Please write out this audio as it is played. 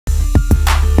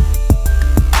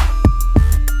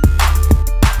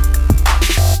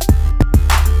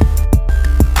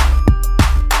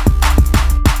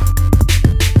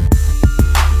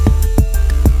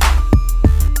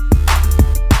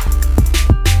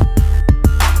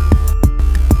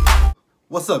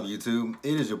What's up, YouTube?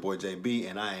 It is your boy JB,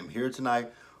 and I am here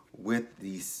tonight with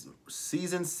the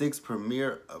season 6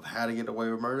 premiere of How to Get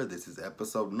Away with Murder. This is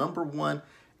episode number 1,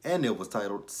 and it was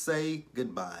titled Say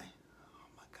Goodbye. Oh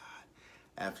my God.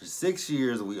 After 6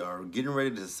 years, we are getting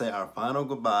ready to say our final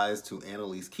goodbyes to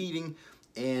Annalise Keating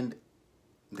and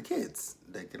the kids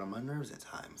that get on my nerves at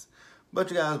times.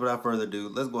 But you guys, without further ado,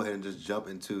 let's go ahead and just jump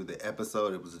into the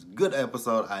episode. It was a good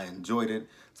episode. I enjoyed it.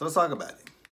 So let's talk about it.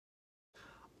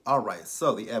 Alright,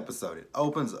 so the episode, it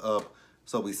opens up.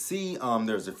 So we see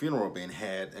there's a funeral being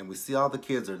had, and we see all the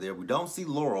kids are there. We don't see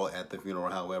Laurel at the funeral,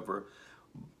 however.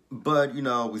 But, you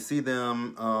know, we see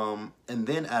them, and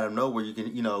then out of nowhere, you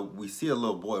can, you know, we see a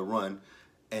little boy run,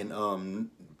 and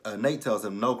Nate tells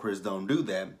him, no, Chris, don't do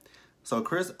that. So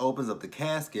Chris opens up the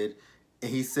casket,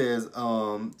 and he says,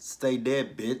 stay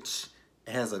dead, bitch,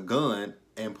 has a gun,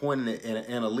 and pointing it at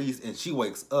Annalise, and she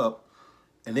wakes up.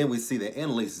 And then we see that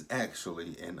Annalise is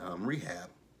actually in rehab.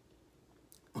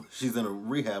 She's in a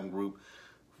rehab group,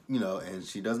 you know, and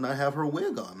she does not have her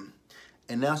wig on.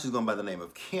 And now she's going by the name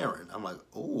of Karen. I'm like,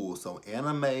 oh, so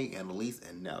Anna Mae, Annalise,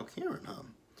 and now Karen, huh?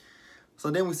 So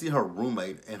then we see her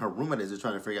roommate, and her roommate is just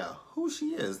trying to figure out who she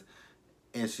is.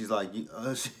 And she's like,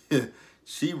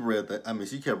 she read that. I mean,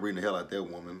 she kept reading the hell out of that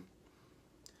woman.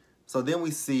 So then we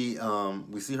see her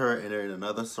and they're in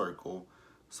another circle.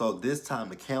 So this time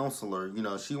the counselor, you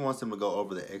know, she wants them to go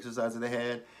over the exercise that they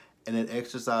had. And that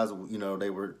exercise, you know, they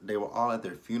were all at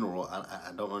their funeral.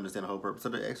 I don't understand the whole purpose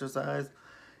of the exercise.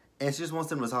 And she just wants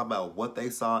them to talk about what they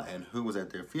saw and who was at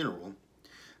their funeral.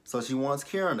 So she wants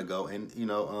Karen to go. And, you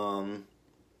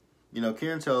know,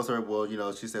 Karen tells her, well, you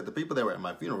know, she said the people that were at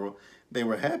my funeral, they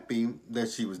were happy that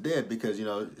she was dead because, you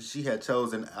know, she had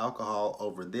chosen alcohol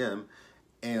over them.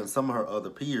 And some of her other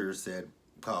peers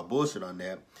called bullshit on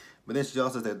that. But then she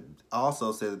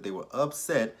also said that they were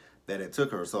upset that it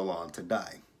took her so long to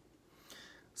die.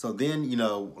 So then, you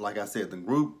know, like I said, the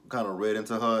group kind of read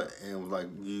into her and was like,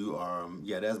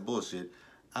 yeah, that's bullshit.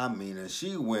 I mean, and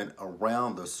she went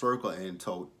around the circle and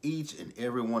told each and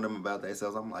every one of them about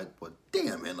themselves. I'm like, well,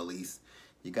 damn, Annalise,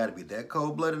 you got to be that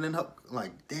cold-blooded and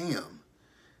like, damn.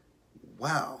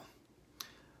 Wow.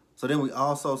 So then we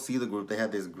also see the group. They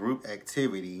have this group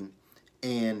activity.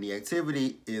 And the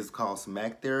activity is called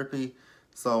smack therapy.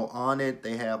 So on it,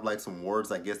 they have like some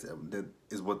words, I guess, that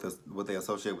is what they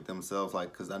associate with themselves.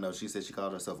 Like, because I know she said she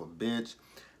called herself a bitch,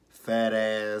 fat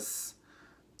ass,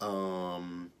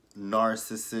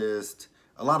 narcissist,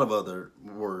 a lot of other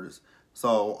words.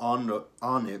 So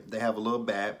on it, they have a little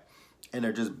bat, and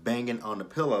they're just banging on the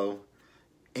pillow.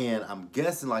 And I'm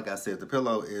guessing, like I said, the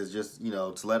pillow is just, you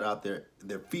know, to let out their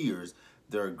fears,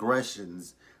 their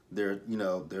aggressions,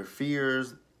 their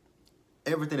fears,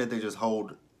 everything that they just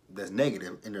hold that's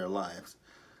negative in their lives.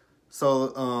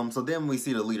 So so then we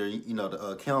see the leader, you know,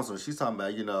 the counselor. She's talking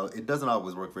about, you know, it doesn't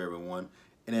always work for everyone.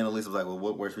 And Annalise was like, well,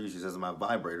 what works for you? She says, my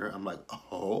vibrator. I'm like,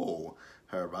 oh,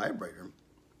 her vibrator.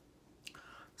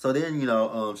 So then, you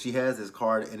know, she has this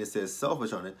card and it says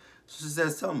selfish on it. So she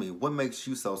says, tell me, what makes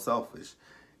you so selfish?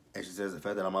 And she says, the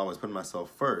fact that I'm always putting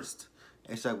myself first.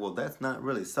 And she's like, well, that's not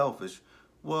really selfish.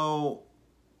 Well,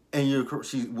 and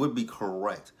she would be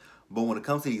correct. But when it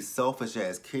comes to these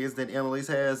selfish-ass kids that Annalise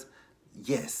has,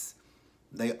 yes,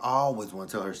 they always want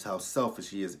to tell her how selfish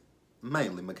she is,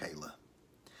 mainly Michaela.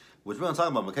 Which we're going to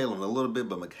talk about Michaela in a little bit,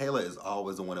 but Michaela is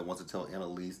always the one that wants to tell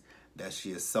Annalise that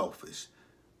she is selfish.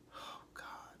 Oh,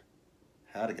 God.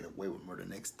 How to Get Away with Murder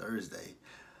next Thursday.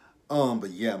 But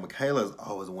yeah, Michaela is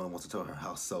always the one that wants to tell her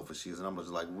how selfish she is. And I'm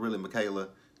just like, really, Michaela?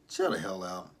 Chill the hell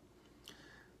out.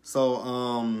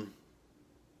 So,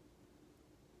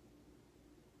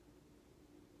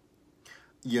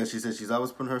 yeah, she said she's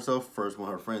always putting herself first when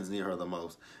her friends need her the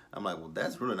most. I'm like, well,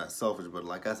 that's really not selfish. But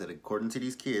like I said, according to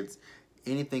these kids,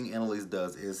 anything Annalise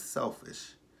does is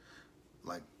selfish.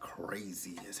 Like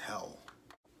crazy as hell.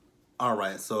 All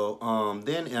right, so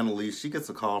then Annalise, she gets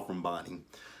a call from Bonnie.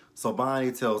 So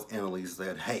Bonnie tells Annalise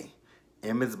that, hey,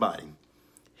 Emmett's body,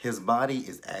 his body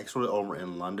is actually over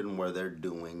in London where they're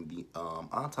doing the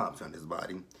autopsy on his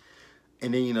body.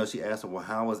 And then, you know, she asked her, well,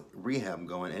 how is rehab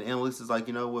going? And Annalise is like,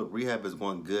 you know what, rehab is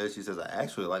going good. She says, I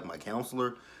actually like my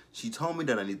counselor. She told me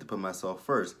that I need to put myself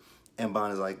first. And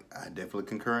Bonnie's like, I definitely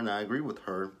concur and I agree with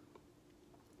her.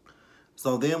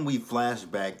 So then we flash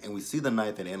back and we see the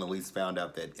night that Annalise found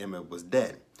out that Emmett was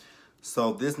dead.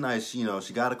 So this night, she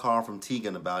got a call from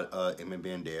Tegan about Emmett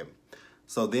being dead.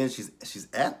 So then she's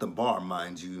at the bar,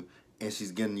 mind you, and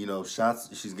she's getting, you know, shots.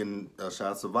 She's getting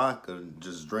shots of vodka,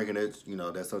 just drinking it. You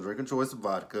know, that's her drinking choice of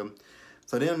vodka.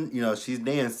 So then, you know, she's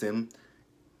dancing,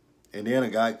 and then a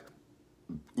guy,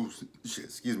 and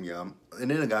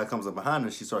then a guy comes up behind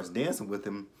her. She starts dancing with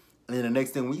him, And then the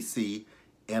next thing we see,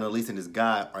 Annalise and this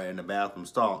guy are in the bathroom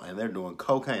stall and they're doing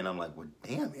cocaine. I'm like, well,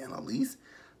 damn, Annalise,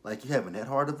 like you having that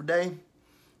hard of a day?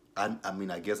 I mean,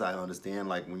 I guess I understand,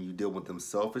 like, when you deal with them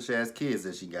selfish-ass kids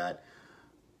that she got,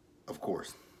 of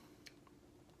course.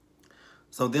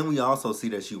 So then we also see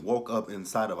that she woke up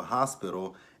inside of a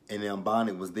hospital and then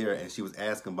Bonnie was there and she was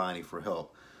asking Bonnie for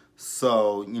help.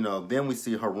 So, you know, then we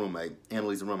see her roommate,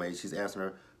 Annalise's roommate. She's asking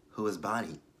her, who is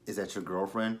Bonnie? Is that your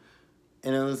girlfriend?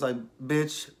 And it was like,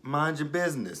 bitch, mind your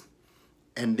business.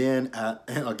 And then,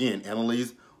 and again,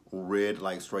 Annalise read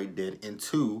like straight dead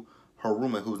into her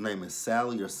roommate, whose name is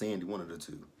Sally or Sandy, one of the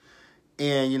two.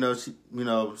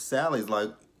 And, Sally's like,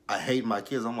 I hate my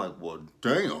kids. I'm like, well,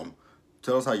 damn.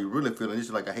 Tell us how you really feel. And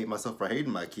she's like, I hate myself for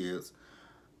hating my kids.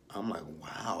 I'm like,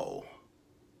 wow.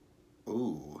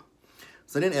 Ooh.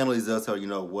 So then Annalise does tell her, you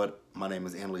know what, my name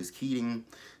is Annalise Keating.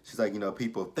 She's like,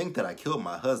 people think that I killed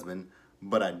my husband,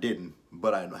 but I didn't.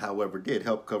 But I, however, did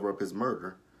help cover up his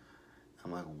murder.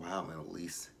 I'm like, wow,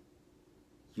 Annalise.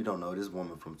 You don't know this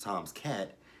woman from Tom's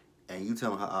Cat, and you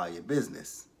telling her all your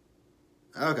business.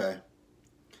 Okay.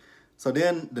 So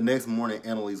then the next morning,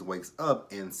 Annalise wakes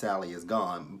up and Sally is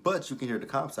gone. But you can hear the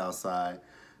cops outside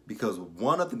because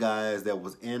one of the guys that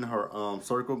was in her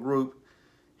circle group,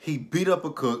 he beat up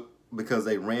a cook because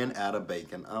they ran out of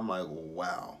bacon. I'm like,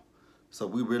 wow. So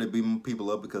we really beating people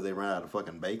up because they ran out of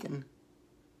fucking bacon?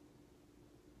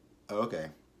 Okay.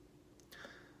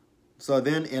 So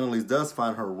then Annalise does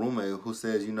find her roommate who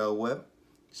says, you know what?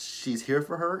 She's here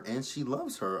for her and she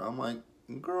loves her. I'm like,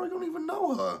 girl, you don't even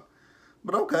know her.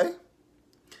 But okay.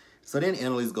 So then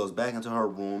Annalise goes back into her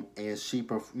room and she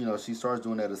starts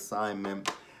doing that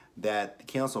assignment that the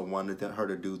council wanted her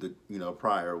to do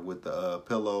prior with the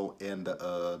pillow and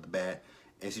the bat.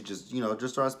 And she just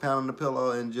starts pounding the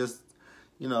pillow and just,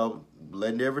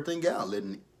 letting everything out,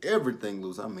 letting everything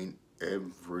loose. I mean,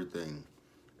 everything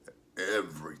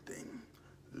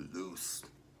loose.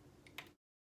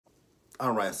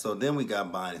 All right, so then we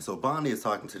got Bonnie. So Bonnie is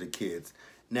talking to the kids.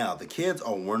 Now, the kids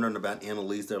are wondering about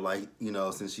Annalise. They're like,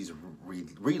 since she's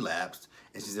relapsed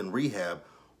and she's in rehab,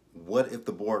 what if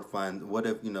the board finds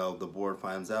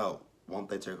out? Won't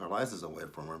they take her license away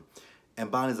from her? And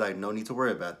Bonnie's like, no need to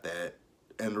worry about that.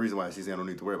 And the reason why she's saying no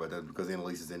need to worry about that is because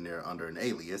Annalise is in there under an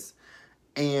alias.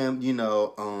 And,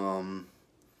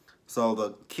 so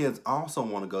the kids also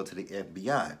want to go to the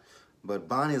FBI. But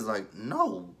Bonnie is like,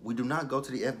 no, we do not go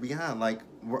to the FBI. Like,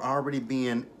 we're already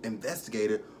being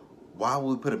investigated. Why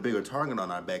would we put a bigger target on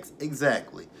our backs?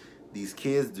 Exactly. These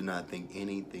kids do not think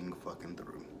anything fucking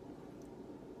through.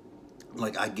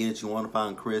 Like, I get it. You want to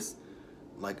find Chris.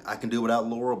 Like, I can do without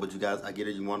Laurel, but you guys, I get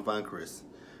it. You want to find Chris.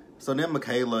 So then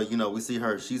Michaela, we see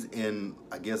her. She's in,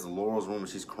 I guess, Laurel's room and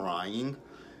she's crying.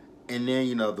 And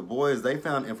then, the boys, they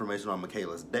found information on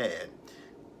Michaela's dad.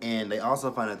 And they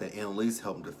also find out that Annalise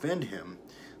helped defend him.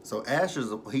 So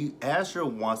Asher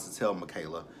wants to tell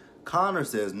Michaela. Connor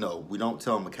says, no, we don't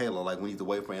tell Michaela. Like, we need to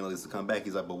wait for Annalise to come back.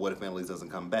 He's like, but what if Annalise doesn't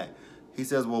come back? He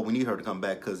says, well, we need her to come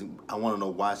back because I want to know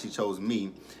why she chose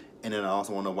me. And then I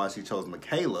also want to know why she chose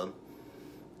Michaela.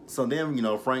 So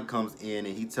then, Frank comes in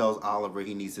and he tells Oliver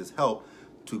he needs his help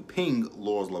to ping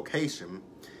Laurel's location.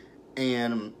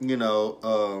 And,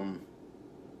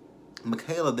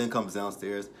 Michaela then comes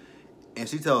downstairs and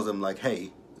she tells him, like,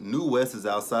 hey, New West is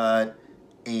outside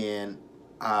and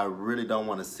I really don't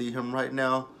want to see him right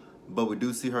now. But we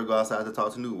do see her go outside to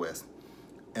talk to New West.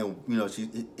 And,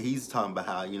 he's talking about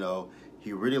how,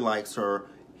 he really likes her.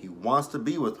 He wants to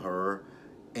be with her.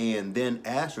 And then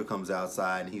Asher comes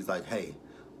outside and he's like, hey,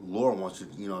 Laura wants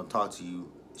to, talk to you.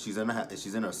 She's in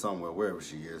her somewhere, wherever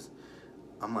she is.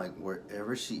 I'm like,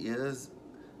 wherever she is?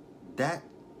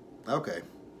 Okay.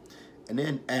 And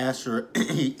then Asher,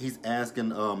 he's asking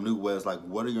New West, like,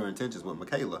 what are your intentions with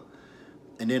Michaela?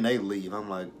 And then they leave. I'm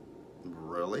like,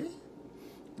 really?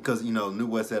 Because, New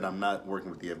West said, I'm not working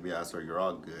with the FBI, so you're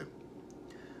all good.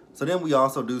 So then we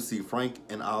also do see Frank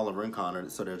and Oliver and Connor.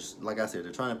 So they're, like I said,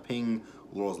 they're trying to ping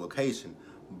Laurel's location.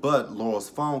 But Laurel's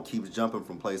phone keeps jumping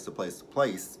from place to place to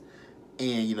place.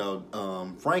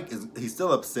 And, Frank he's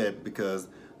still upset because,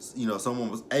 someone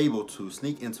was able to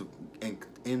sneak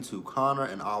into Connor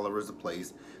and Oliver's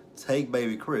place, take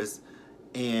baby Chris,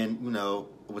 and,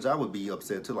 which I would be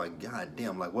upset too, like, god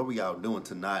damn, like, what were y'all doing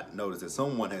to not notice that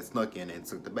someone had snuck in and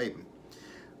took the baby?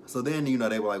 So then,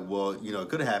 they were like, well, it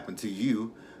could have happened to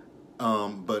you,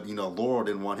 but, Laurel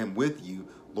didn't want him with you.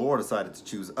 Laurel decided to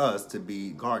choose us to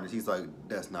be gardeners. He's like,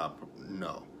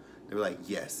 no. They were like,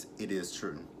 yes, it is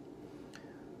true.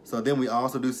 So then we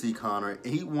also do see Connor,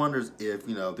 and he wonders if,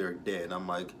 they're dead. I'm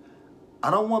like, I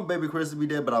don't want baby Chris to be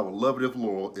dead, but I would love it if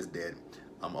Laurel is dead.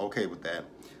 I'm okay with that.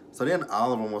 So then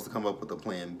Oliver wants to come up with a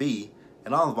plan B,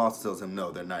 and Oliver also tells him,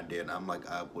 no, they're not dead. And I'm like,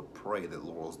 I would pray that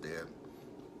Laurel's dead.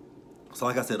 So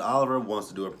like I said, Oliver wants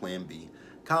to do a plan B.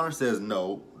 Connor says,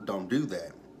 no, don't do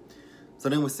that. So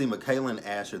then we see Michaela and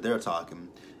Asher, they're talking.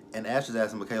 And Asher's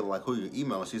asking Michaela, like, who are you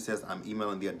emailing? She says, I'm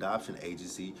emailing the adoption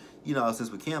agency. You know,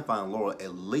 since we can't find Laurel,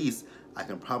 at least I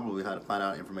can probably find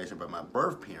out information about my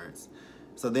birth parents.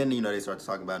 So then, you know, they start to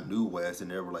talk about New West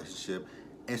and their relationship.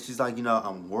 And she's like, you know,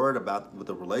 I'm worried about with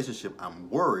the relationship. I'm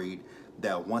worried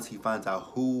that once he finds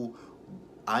out who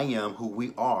I am, who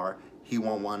we are, he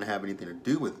won't want to have anything to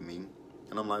do with me.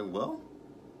 And I'm like, well,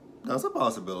 that's a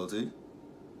possibility.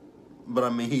 But I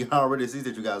mean, he already sees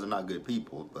that you guys are not good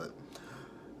people. But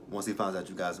once he finds out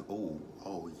you guys,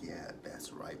 oh yeah,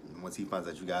 that's right. Once he finds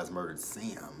out you guys murdered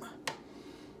Sam.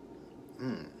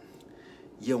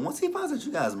 Yeah, once he finds out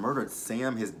you guys murdered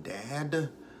Sam, his dad,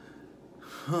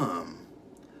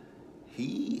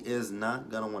 he is not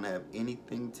going to want to have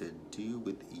anything to do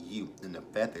with you. And the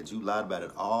fact that you lied about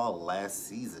it all last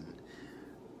season.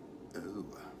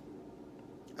 Ooh.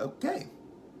 Okay.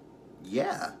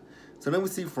 Yeah. So then we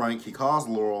see Frank. He calls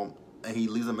Laurel, and he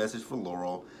leaves a message for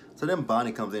Laurel. So then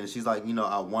Bonnie comes in, and she's like, you know,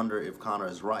 I wonder if Connor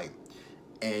is right.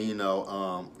 And, you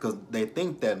know, because they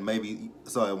think that maybe,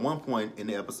 so at one point in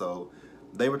the episode,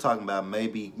 they were talking about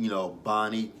maybe, you know,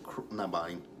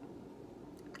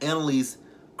 Annalise,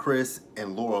 Chris,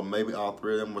 and Laurel, maybe all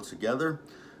three of them were together.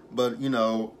 But, you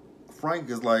know, Frank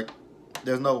is like,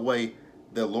 there's no way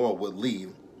that Laurel would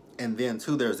leave. And then,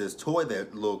 too, there's this toy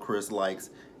that little Chris likes.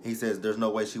 He says there's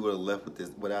no way she would have left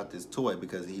without this toy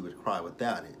because he would cry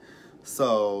without it.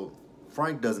 So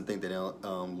Frank doesn't think that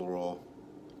Laurel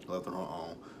left on her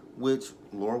own, which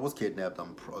Laurel was kidnapped. I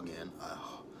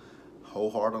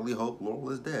wholeheartedly hope Laurel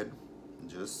is dead.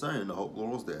 Just saying, I hope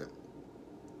Laurel's dead.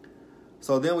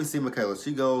 So then we see Michaela.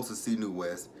 She goes to see New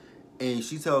West, and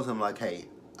she tells him, like, hey,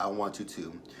 I want you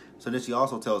to. So then she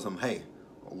also tells him, hey,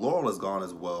 Laurel is gone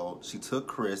as well. She took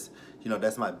Chris. You know,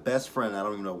 that's my best friend. I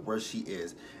don't even know where she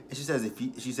is. And she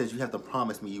says, you have to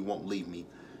promise me you won't leave me.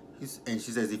 And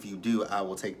she says, if you do, I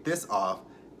will take this off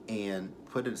and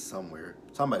put it somewhere.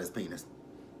 Somebody's penis.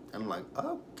 And I'm like,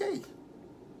 okay.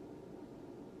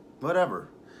 Whatever.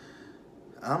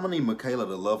 I'm going to need Michaela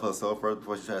to love herself first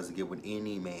before she tries to get with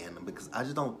any man. Because I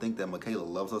just don't think that Michaela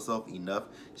loves herself enough.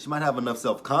 She might have enough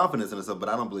self-confidence in herself, but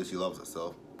I don't believe she loves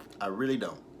herself. I really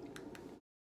don't.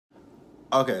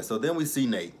 Okay, so then we see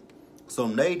Nate. So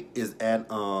Nate is at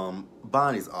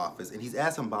Bonnie's office, and he's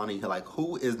asking Bonnie, like,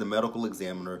 who is the medical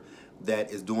examiner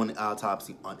that is doing the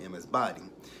autopsy on Emma's body?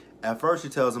 At first, she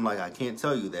tells him, like, I can't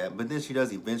tell you that, but then she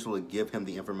does eventually give him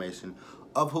the information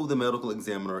of who the medical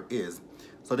examiner is.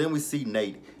 So then we see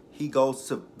Nate. He goes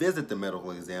to visit the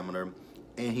medical examiner,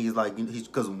 and he's like,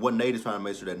 because what Nate is trying to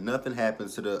make sure that nothing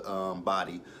happens to the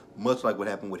body, much like what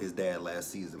happened with his dad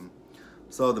last season.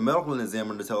 So the medical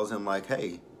examiner tells him, like,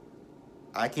 hey,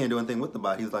 I can't do anything with the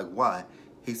body. He's like, why?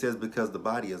 He says, because the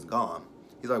body is gone.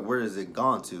 He's like, where is it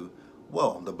gone to?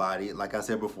 Well, the body, like I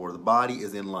said before, the body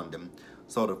is in London.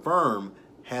 So the firm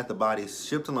had the body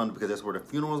shipped to London because that's where the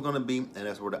funeral is going to be, and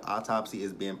that's where the autopsy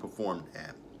is being performed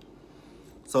at.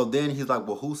 So then he's like,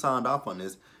 well, who signed off on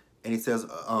this? And he says,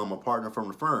 a partner from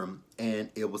the firm, and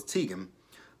it was Tegan.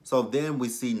 So then we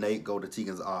see Nate go to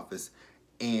Tegan's office,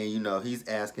 and, you know, he's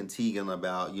asking Tegan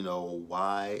about, you know,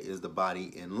 why is the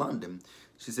body in London?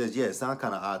 She says, yeah, it sounds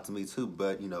kind of odd to me too,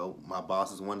 but, you know, my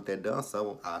bosses wanted that done,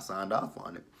 so I signed off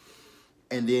on it.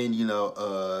 And then, you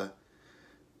know,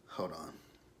 hold on.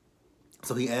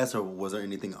 So he asked her, was there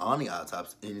anything on the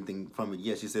autopsy, anything from it?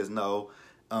 Yeah, she says no.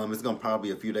 It's going to probably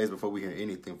be a few days before we hear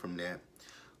anything from that.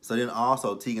 So then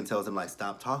also Tegan tells him, like,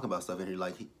 stop talking about stuff in here.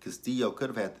 Like, Castillo could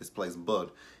have had this place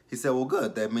bugged. He said, well,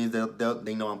 good. That means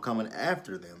they know I'm coming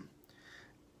after them.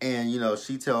 And, you know,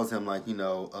 she tells him, like, you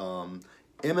know,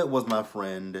 Emmett was my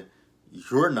friend.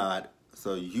 You're not.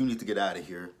 So you need to get out of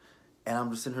here. And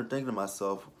I'm just sitting here thinking to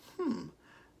myself,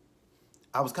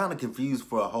 I was kind of confused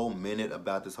for a whole minute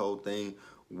about this whole thing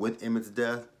with Emmett's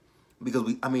death.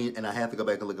 Because and I have to go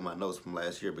back and look at my notes from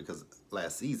last year because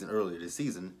earlier this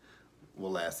year,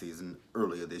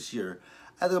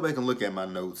 I had to go back and look at my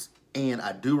notes. And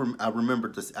I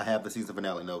remember I have the season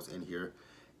finale notes in here.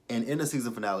 And in the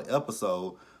season finale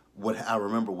episode, what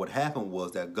happened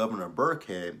was that Governor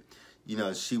Burkhead, you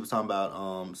know, she was talking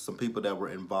about some people that were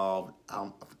involved.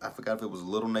 I forgot if it was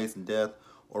Little Nate's death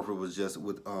or if it was just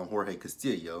with Jorge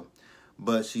Castillo.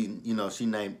 But she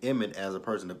named Emmett as a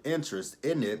person of interest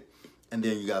in it. And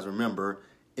then you guys remember,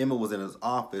 Emmett was in his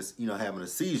office, you know, having a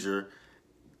seizure.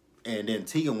 And then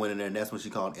Tegan went in there, and that's when she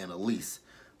called Annalise.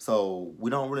 So we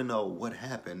don't really know what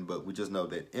happened, but we just know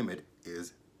that Emmett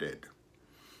is dead.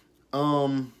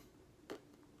 Um,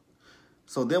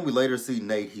 so then we later see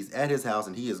Nate. He's at his house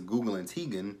and he is Googling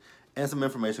Tegan, and some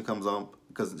information comes up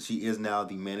because she is now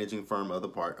the managing firm of the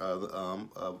part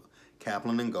of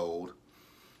Kaplan and Gold.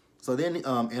 So then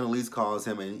Annalise calls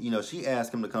him, and she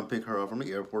asks him to come pick her up from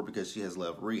the airport because she has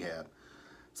left rehab.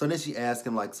 So then she asks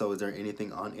him, like, so is there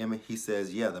anything on Emmett? He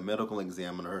says, yeah, the medical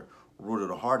examiner ruled it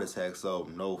a heart attack, so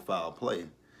no foul play,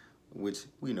 which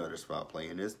we know there's foul play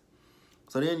in this.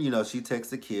 So then, she texts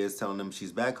the kids telling them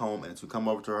she's back home and to come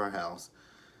over to her house.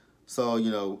 So,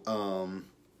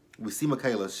 we see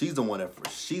Michaela. She's the one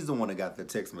that got the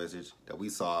text message that we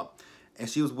saw, and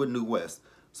she was with New West.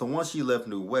 So once she left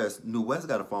New West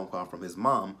got a phone call from his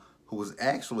mom, who was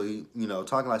actually,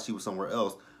 talking like she was somewhere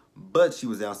else, but she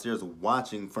was downstairs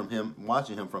watching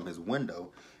him from his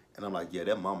window. And I'm like, yeah,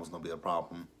 that mama's gonna be a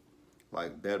problem.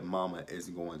 Like, that mama is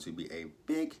going to be a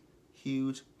big,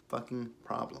 huge fucking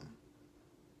problem.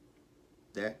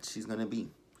 That she's gonna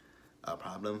be a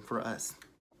problem for us.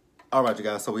 All right, you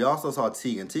guys. So we also saw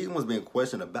Tegan. Tegan was being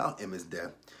questioned about Emmett's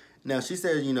death. Now, she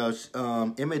said,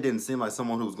 Emmett didn't seem like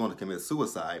someone who was going to commit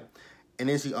suicide. And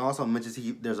then she also mentions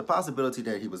there's a possibility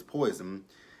that he was poisoned.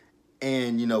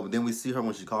 And, then we see her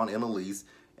when she called Annalise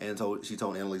and she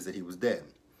told Annalise that he was dead.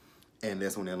 And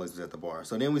that's when Annalise was at the bar.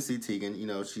 So then we see Tegan,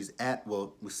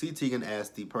 we see Tegan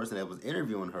ask the person that was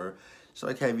interviewing her, she's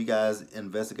like, have you guys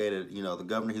investigated, the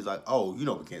governor? He's like, oh, we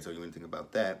can't tell you anything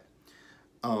about that.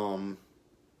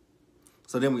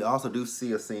 So then we also do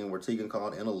see a scene where Tegan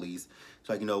called Annalise. She's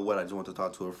like, you know what, I just want to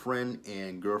talk to a friend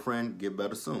and girlfriend, get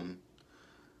better soon.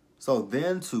 So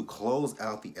then to close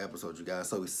out the episode, you guys,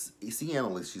 so we see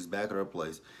Annalise, she's back at her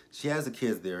place. She has the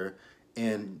kids there,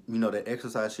 and that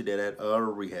exercise she did at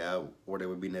rehab, where they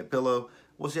were beating that pillow,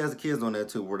 well, she has the kids on that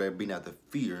too, where they're beating out the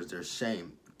fears, their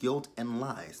shame, guilt, and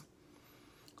lies.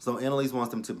 So Annalise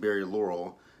wants them to bury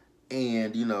Laurel,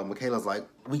 and, Michaela's like,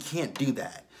 we can't do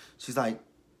that. She's like,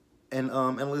 and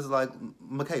Annalise is like,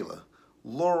 Michaela,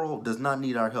 Laurel does not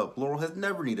need our help. Laurel has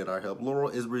never needed our help. Laurel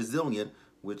is resilient,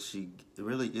 which she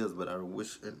really is, but I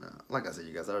wish, like I said,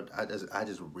 you guys, I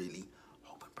just really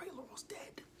hope and pray Laurel's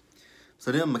dead.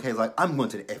 So then Michaela's like, I'm going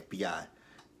to the FBI.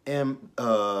 And,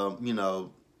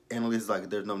 Annalise is like,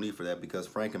 there's no need for that because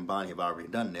Frank and Bonnie have already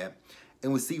done that.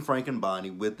 And we see Frank and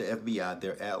Bonnie with the FBI.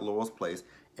 They're at Laurel's place,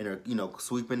 and they're,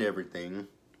 sweeping everything.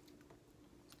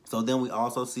 So then we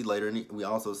also see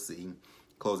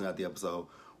closing out the episode,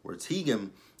 where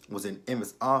Tegan was in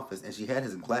Emmett's office, and she had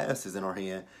his glasses in her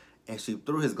hand, and she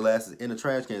threw his glasses in the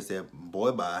trash can and said,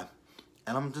 boy, bye.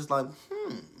 And I'm just like,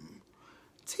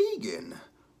 Tegan,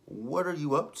 what are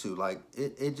you up to? Like,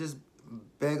 it just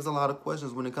begs a lot of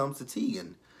questions when it comes to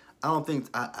Tegan. I don't think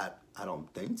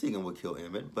Tegan would kill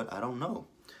Emmett, but I don't know.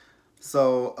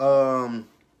 So,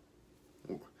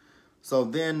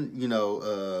 then,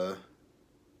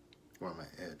 where am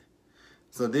I at?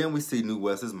 So then we see New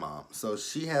West's mom. So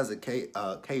she has a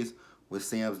case with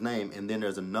Sam's name, and then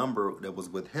there's a number that was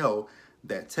withheld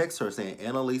that texts her saying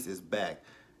Annalise is back.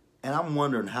 And I'm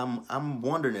wondering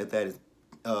if that is,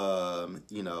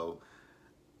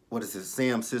 what is it,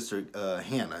 Sam's sister,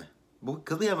 Hannah.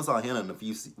 Because we haven't saw Hannah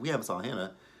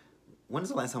Hannah. When is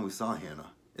the last time we saw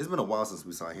Hannah? It's been a while since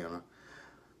we saw Hannah.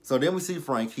 So then we see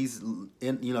Frank. He's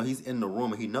in the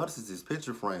room, and he notices this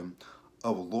picture frame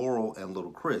of Laurel and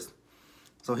little Chris.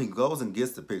 So he goes and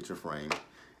gets the picture frame,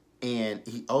 and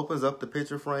he opens up the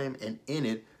picture frame, and in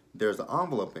it, there's an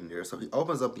envelope in there. So he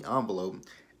opens up the envelope,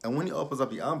 and when he opens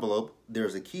up the envelope,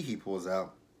 there's a key he pulls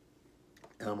out.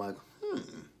 And I'm like,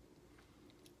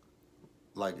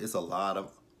 Like, it's a lot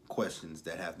of questions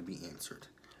that have to be answered.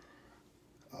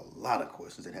 A lot of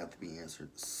questions that have to be answered.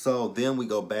 So then we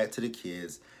go back to the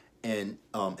kids, and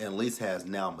Annalise has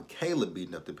now Michaela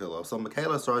beating up the pillow. So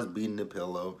Michaela starts beating the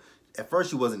pillow. At first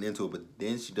she wasn't into it, but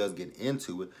then she does get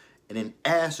into it. And then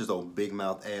Asher's old big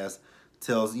mouth ass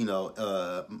tells,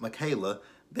 Michaela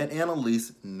that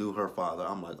Annalise knew her father.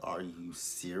 I'm like, are you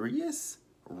serious?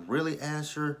 Really,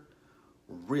 Asher?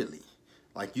 Really?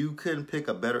 Like, you couldn't pick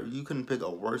a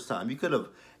worse time. You could have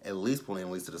at least put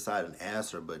Annalise to the side and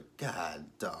asked her, but God,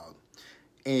 dog.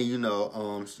 And,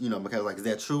 Michaela's like, is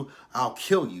that true? I'll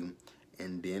kill you.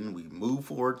 And then we move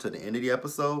forward to the end of the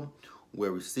episode,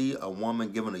 where we see a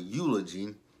woman giving a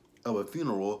eulogy of a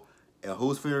funeral. And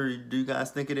whose funeral do you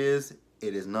guys think it is?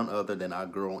 It is none other than our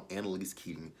girl, Annalise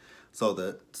Keating. So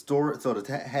the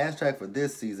hashtag for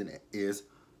this season is,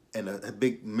 and a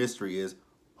big mystery is,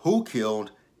 who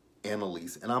killed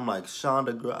Annalise? And I'm like,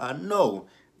 Shonda, girl, I know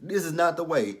this is not the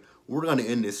way we're going to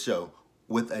end this show.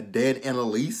 With a dead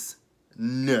Annalise?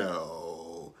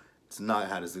 No. It's not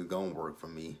how this is going to work for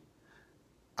me.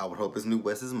 I would hope it's New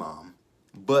West's mom.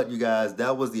 But you guys,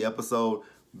 that was the episode.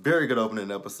 Very good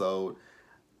opening episode.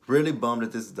 Really bummed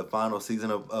that this is the final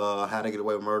season of How to Get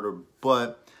Away with Murder,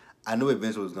 but I knew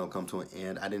eventually it was going to come to an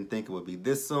end. I didn't think it would be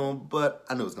this soon, but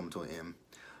I knew it was coming to an end.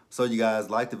 So you guys,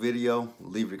 like the video,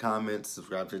 leave your comments,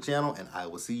 subscribe to the channel, and I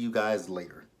will see you guys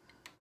later.